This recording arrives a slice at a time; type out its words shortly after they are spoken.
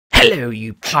Hello,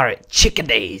 you pirate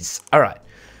chickadees! Alright,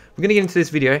 we're going to get into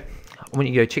this video. I want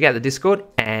you to go check out the Discord,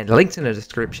 and the link's in the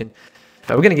description.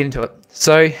 But we're going to get into it.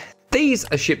 So, these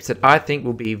are ships that I think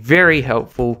will be very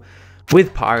helpful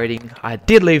with pirating. I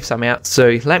did leave some out,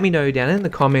 so let me know down in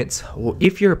the comments, or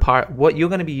if you're a pirate, what you're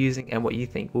going to be using and what you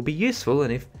think will be useful,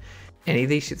 and if any of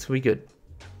these ships will be good.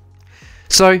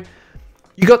 So,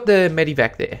 you got the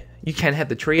Medivac there. You can have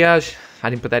the triage. I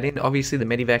didn't put that in. Obviously, the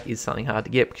Medivac is something hard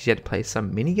to get because you had to play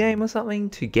some mini game or something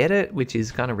to get it, which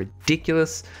is kind of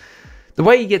ridiculous. The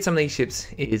way you get some of these ships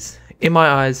is, in my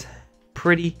eyes,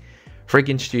 pretty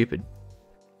freaking stupid.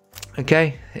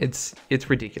 Okay, it's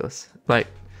ridiculous. Like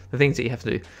the things that you have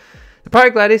to do. The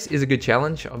Pirate Gladius is a good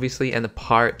challenge, obviously, and the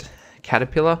Pirate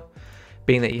Caterpillar,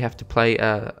 being that you have to play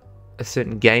a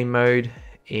certain game mode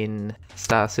in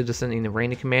Star Citizen in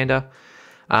Arena Commander.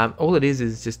 All it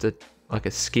is just like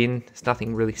a skin. It's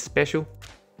nothing really special,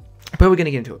 but we're going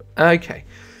to get into it. Okay,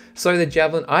 so the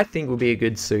Javelin I think will be a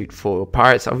good suit for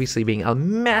pirates, obviously being a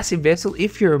massive vessel.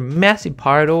 If you're a massive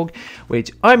pirate org,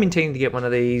 which I'm intending to get one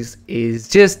of these, is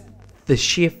just the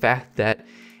sheer fact that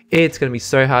it's going to be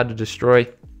so hard to destroy.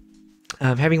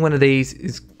 Having one of these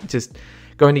is just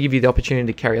going to give you the opportunity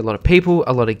to carry a lot of people,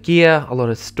 a lot of gear, a lot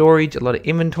of storage, a lot of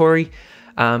inventory.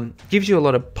 Gives you a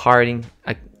lot of pirating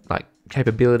like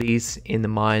capabilities in the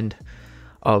mind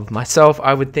of myself,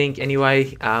 I would think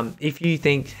anyway. If you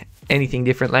think anything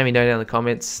different, let me know down in the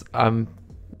comments. I'm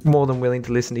more than willing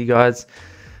to listen to you guys.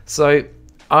 So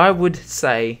I would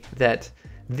say that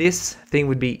this thing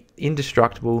would be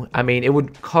indestructible. I mean, it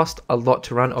would cost a lot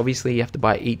to run. Obviously, you have to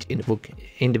buy each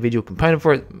individual component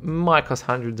for it. Might cost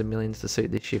hundreds of millions to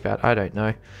suit this ship out. I don't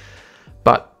know.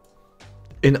 But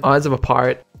in the eyes of a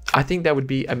pirate, I think that would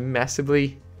be a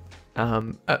massively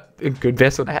a good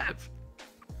vessel to have.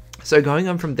 So going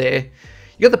on from there,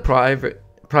 you got the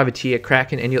privateer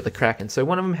Kraken, and you got the Kraken. So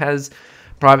one of them has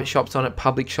private shops on it,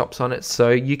 public shops on it,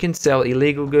 so you can sell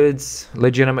illegal goods,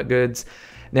 legitimate goods.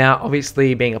 Now,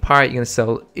 obviously, being a pirate, you're going to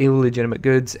sell illegitimate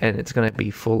goods, and it's going to be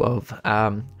full of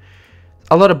a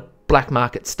lot of black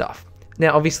market stuff.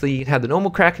 Now, obviously, you have the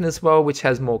normal Kraken as well, which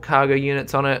has more cargo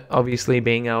units on it. Obviously,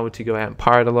 being able to go out and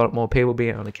pirate a lot more people,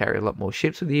 being able to carry a lot more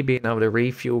ships with you, being able to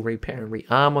refuel, repair, and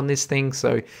rearm on this thing.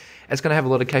 So it's going to have a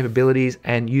lot of capabilities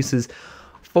and uses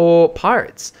for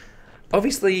pirates.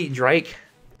 Obviously, Drake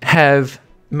have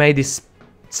made this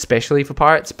specially for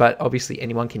pirates, but obviously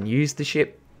anyone can use the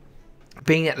ship.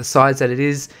 Being at the size that it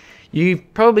is, you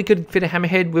probably could fit a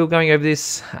hammerhead. We were going over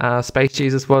this, Space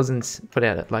Jesus was, and put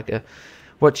out like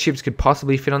what ships could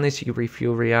possibly fit on this. You could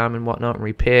refuel, rearm, and whatnot, and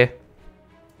repair.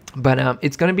 But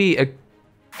it's going to be a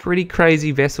pretty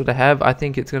crazy vessel to have. I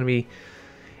think it'll be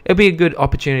a good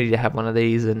opportunity to have one of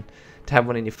these and to have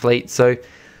one in your fleet. So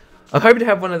I'm hoping to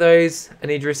have one of those, an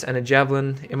Idris and a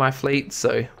Javelin in my fleet.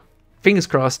 So fingers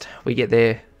crossed we get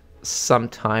there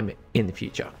sometime in the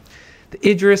future. The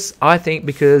Idris, I think,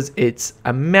 because it's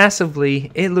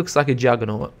it looks like a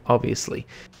juggernaut, obviously.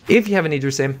 If you have an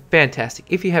Idris M, fantastic.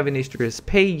 If you have an Idris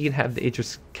P, you can have the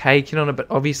Idris K kit on it, but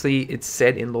obviously it's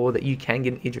said in law that you can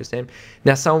get an Idris M.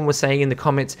 Now, someone was saying in the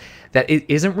comments that it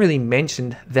isn't really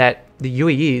mentioned that the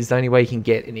UAE is the only way you can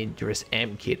get an Idris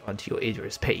M kit onto your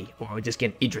Idris P, or just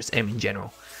get an Idris M in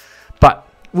general. But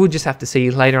we'll just have to see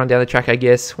later on down the track, I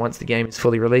guess, once the game is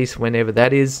fully released, whenever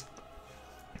that is.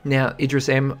 Now, Idris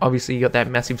M, obviously you got that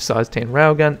massive size 10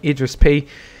 railgun. Idris P,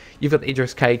 you've got the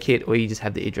Idris K kit, or you just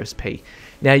have the Idris P.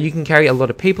 Now, you can carry a lot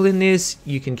of people in this.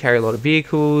 You can carry a lot of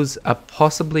vehicles,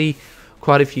 possibly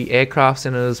quite a few aircrafts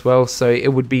in it as well. So it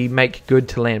would make good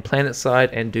to land planet side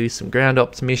and do some ground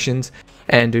ops missions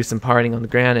and do some pirating on the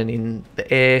ground and in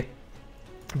the air.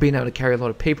 Being able to carry a lot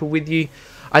of people with you.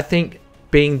 I think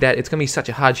being that it's going to be such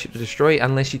a hard ship to destroy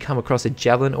unless you come across a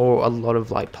Javelin or a lot of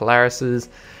like Polarises,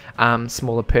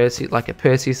 smaller Perseus, like a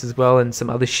Perseus as well, and some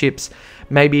other ships,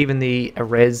 maybe even the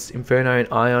Arez, Inferno, and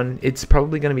Ion. It's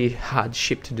probably going to be a hard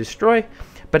ship to destroy,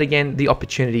 but again, the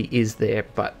opportunity is there.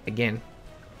 But again,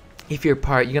 if you're a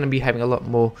pirate, you're going to be having a lot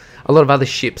of other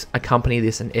ships accompany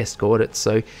this and escort it.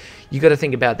 So you got to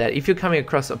think about that. If you're coming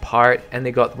across a pirate and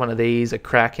they got one of these, a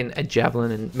Kraken, a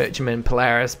Javelin, and Merchantman,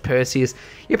 Polaris, Perseus,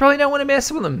 you probably don't want to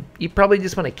mess with them. You probably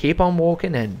just want to keep on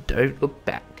walking and don't look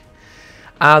back.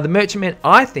 The Merchantman,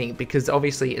 I think, because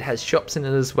obviously it has shops in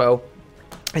it as well,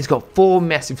 it's got 4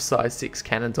 massive size 6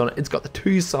 cannons on it. It's got the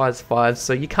 2 size 5s,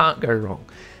 so you can't go wrong.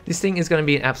 This thing is going to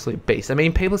be an absolute beast. I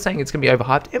mean, people are saying it's going to be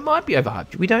overhyped. It might be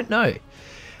overhyped. We don't know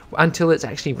until it's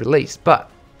actually released.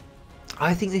 But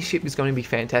I think this ship is going to be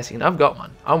fantastic, and I've got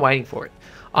one. I'm waiting for it.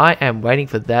 I am waiting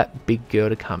for that big girl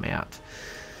to come out.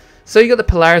 So you got the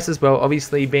Polaris as well,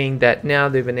 obviously being that now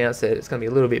they've announced that it's going to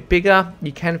be a little bit bigger.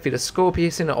 You can fit a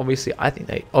Scorpius in it. Obviously, I think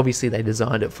they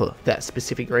designed it for that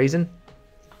specific reason.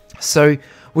 So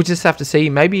we'll just have to see.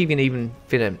 Maybe you can even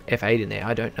fit an F8 in there.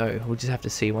 I don't know. We'll just have to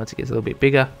see once it gets a little bit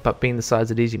bigger. But being the size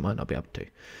it is, you might not be able to.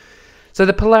 So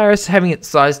the Polaris, having its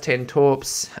size 10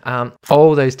 torps,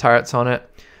 all those turrets on it,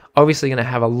 obviously going to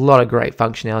have a lot of great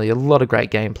functionality, a lot of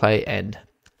great gameplay, and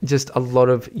just a lot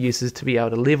of uses to be able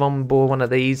to live on board one of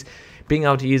these, being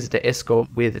able to use it to escort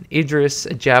with an Idris,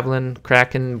 a Javelin,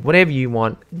 Kraken, whatever you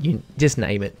want, you just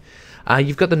name it.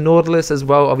 You've got the Nautilus as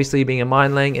well, obviously being a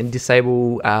mine lane and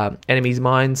disable enemies'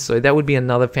 mines, so that would be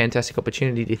another fantastic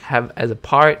opportunity to have as a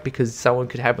pirate, because someone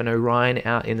could have an Orion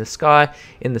out in the sky,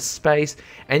 in the space,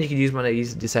 and you could use one of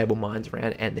these to disable mines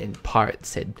around and then pirate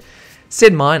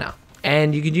said miner.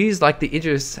 And you could use like the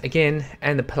Idris again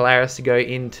and the Polaris to go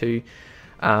into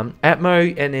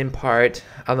Atmo and then pirate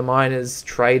other miners,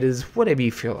 traders, whatever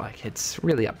you feel like. It's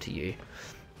really up to you.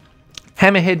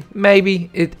 Hammerhead,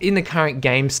 maybe. In the current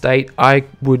game state, I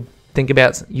would think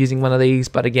about using one of these,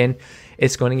 but again,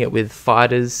 escorting it with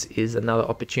fighters is another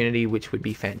opportunity, which would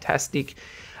be fantastic.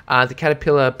 The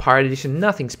Caterpillar Pirate Edition,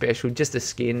 nothing special, just a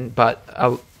skin, but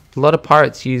a lot of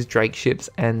pirates use Drake ships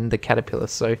and the Caterpillar,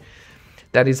 so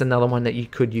that is another one that you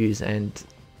could use and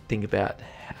think about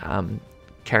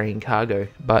carrying cargo.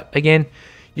 But again,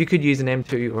 you could use an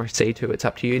M2 or a C2, it's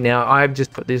up to you. Now, I've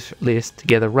just put this list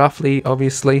together roughly,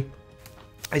 obviously.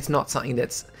 It's not something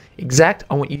that's exact.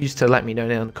 I want you just to let me know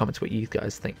down in the comments what you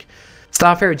guys think.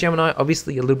 Starfarer Gemini,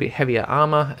 obviously a little bit heavier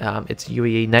armor. It's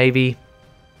UEE Navy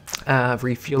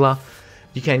refueler.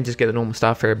 You can just get a normal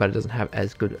Starfarer, but it doesn't have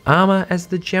as good armor as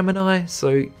the Gemini.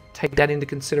 So take that into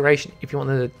consideration. If you want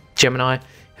the Gemini, you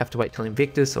have to wait till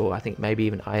Invictus, or I think maybe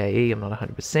even IAE. I'm not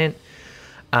 100%,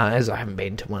 as I haven't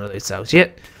been to one of those sales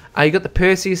yet. You got the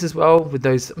Perseus as well with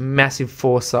those massive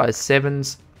 4 size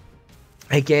 7s.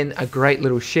 Again, a great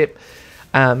little ship.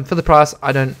 For the price,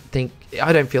 I don't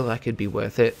feel like it'd be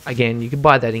worth it. Again, you can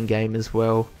buy that in game as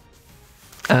well.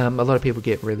 A lot of people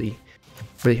get really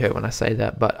hurt when I say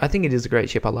that, but I think it is a great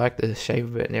ship. I like the shape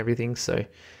of it and everything. So,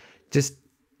 just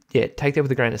yeah, take that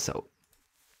with a grain of salt.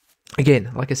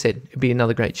 Again, like I said, it'd be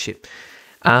another great ship.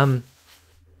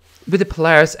 With the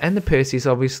Polaris and the Perseus,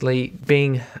 obviously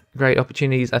being great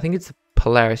opportunities. I think it's the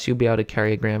Polaris. You'll be able to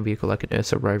carry a ground vehicle like an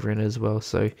Ursa rover in it as well.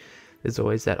 So there's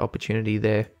always that opportunity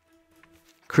there.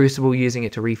 Crucible, using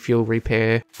it to refuel,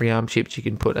 repair, rearm ships. You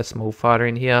can put a small fighter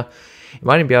in here. You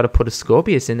might even be able to put a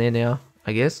Scorpius in there now,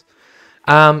 I guess.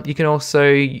 You can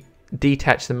also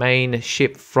detach the main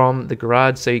ship from the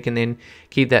garage, so you can then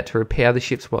keep that to repair the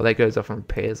ships while that goes off and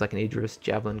repairs, like an Idris,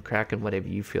 Javelin, Kraken, whatever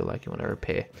you feel like you want to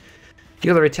repair.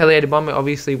 You got the Retaliator Bomber,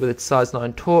 obviously with its size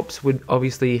 9 torps, would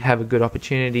obviously have a good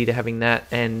opportunity to having that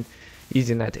and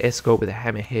using that to escort with a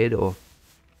Hammerhead or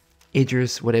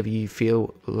Idris, whatever you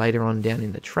feel later on down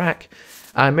in the track.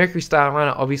 Mercury Star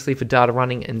Runner, obviously for data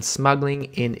running and smuggling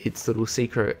in its little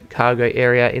secret cargo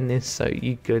area in this, so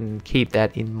you can keep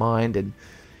that in mind and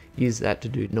use that to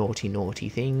do naughty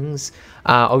things.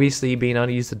 Obviously being able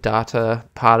to use the data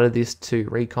part of this to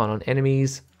recon on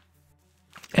enemies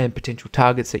and potential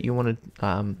targets that you want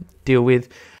to deal with.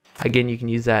 Again, you can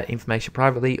use that information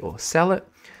privately or sell it.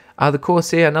 The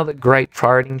Corsair, another great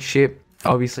pirating ship.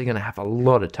 Obviously going to have a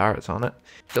lot of turrets on it.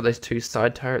 You've got those 2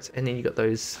 side turrets, and then you got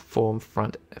those 4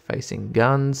 front facing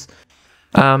guns,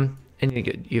 and you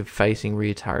get your facing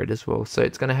rear turret as well. So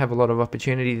it's going to have a lot of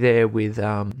opportunity there with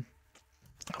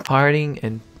pirating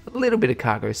and a little bit of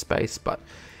cargo space, but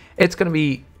it's going to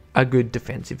be a good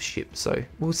defensive ship. So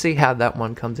we'll see how that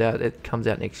one comes out. It comes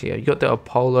out next year. You got the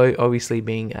Apollo, obviously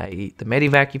being the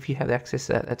Medivac. If you have access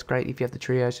to that, that's great. If you have the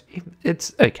triage,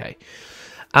 it's okay.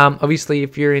 Obviously,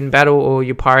 if you're in battle or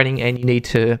you're pirating and you need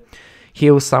to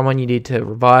heal someone, you need to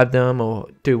revive them or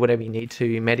do whatever you need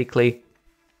to medically,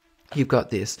 you've got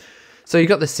this. So you've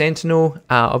got the Sentinel,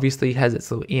 obviously has its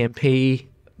little EMP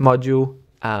module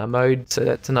mode, so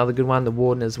that's another good one. The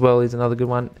Warden as well is another good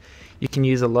one. You can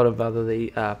use a lot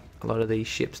of these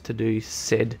ships to do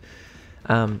said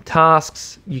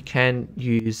tasks. You can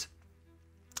use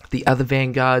the other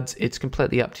Vanguards. It's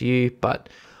completely up to you, but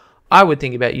I would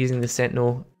think about using the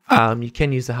Sentinel. You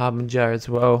can use the Harbinger as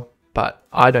well, but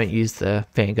I don't use the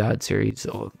Vanguard series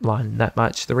or line that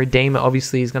much. The Redeemer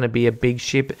obviously is going to be a big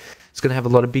ship. It's going to have a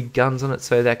lot of big guns on it,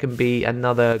 so that can be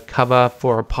another cover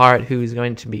for a pirate who is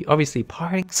going to be obviously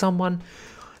pirating someone.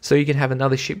 So you can have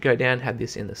another ship go down, have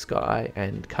this in the sky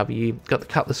and cover you. Got the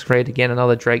Cutlass Red, again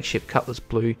another Drake ship, Cutlass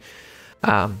Blue,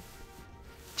 to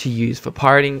use for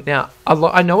pirating. Now,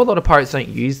 I know a lot of pirates don't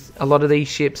use a lot of these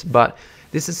ships, but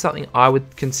this is something I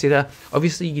would consider.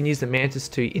 Obviously, you can use the Mantis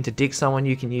to interdict someone.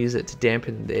 You can use it to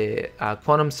dampen their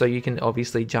quantum. So you can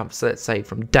obviously jump, so let's say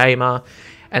from Damer,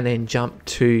 and then jump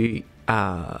to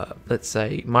let's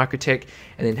say Microtech,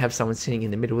 and then have someone sitting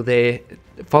in the middle there,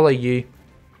 follow you,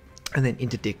 and then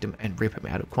interdict them and rip them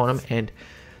out of quantum and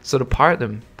sort of pirate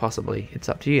them, possibly. It's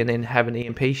up to you. And then have an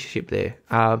EMP ship there.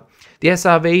 The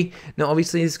SRV, now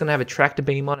obviously it's going to have a tractor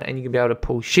beam on it, and you can be able to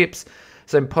pull ships.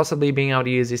 So possibly being able to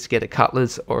use this to get a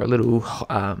Cutlass or a little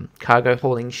cargo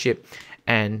hauling ship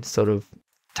and sort of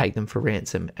take them for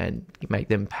ransom and make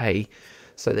them pay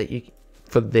so that you,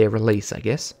 for their release, I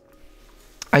guess.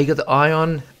 You got the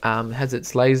Ion, has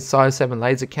its size 7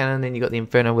 laser cannon, then you got the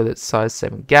Inferno with its size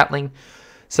 7 Gatling.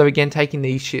 So again, taking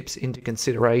these ships into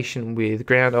consideration with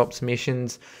ground ops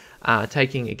missions,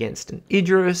 taking against an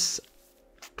Idris,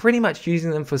 pretty much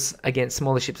using them for against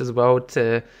smaller ships as well,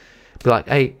 to be like,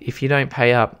 hey, if you don't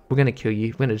pay up, we're going to kill you,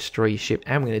 we're going to destroy your ship,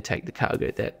 and we're going to take the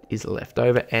cargo that is left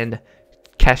over and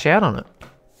cash out on it.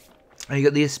 And you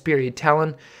got the Asperia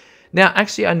Talon. Now,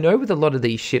 actually, I know with a lot of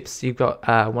these ships, you've got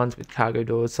ones with cargo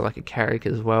doors, so like a Carrack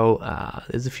as well.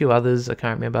 There's a few others, I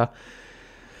can't remember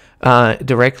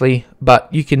directly,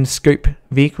 but you can scoop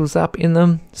vehicles up in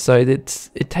them, so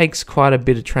it takes quite a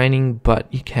bit of training,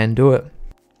 but you can do it.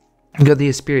 You got the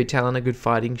Asperia Talon, a good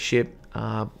fighting ship,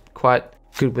 quite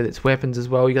good with its weapons as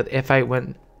well. You got the F8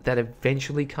 when that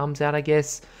eventually comes out, I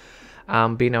guess,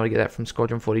 being able to get that from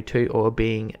Squadron 42, or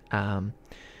being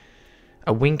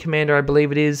a wing commander, I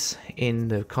believe it is, in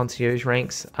the concierge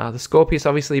ranks. The Scorpius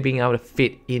obviously being able to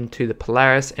fit into the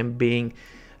Polaris, and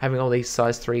having all these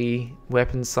size 3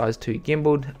 weapons, size 2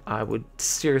 gimbaled, I would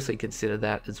seriously consider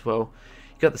that as well.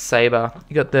 You got the Saber,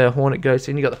 you got the Hornet Ghost,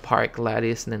 and you got the Pirate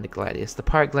Gladius, and then the Gladius. The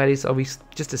Pirate Gladius, obviously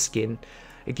just a skin.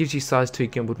 It gives you size 2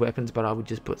 gimbaled weapons, but I would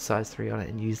just put size 3 on it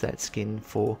and use that skin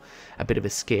for a bit of a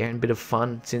scare and a bit of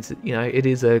fun, since it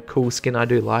is a cool skin. I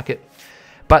do like it.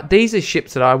 But these are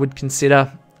ships that I would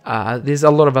consider. There's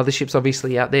a lot of other ships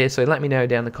obviously out there, so let me know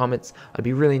down in the comments. I'd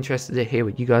be really interested to hear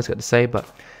what you guys got to say,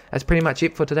 but that's pretty much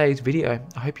it for today's video.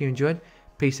 I hope you enjoyed.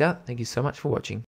 Peace out. Thank you so much for watching.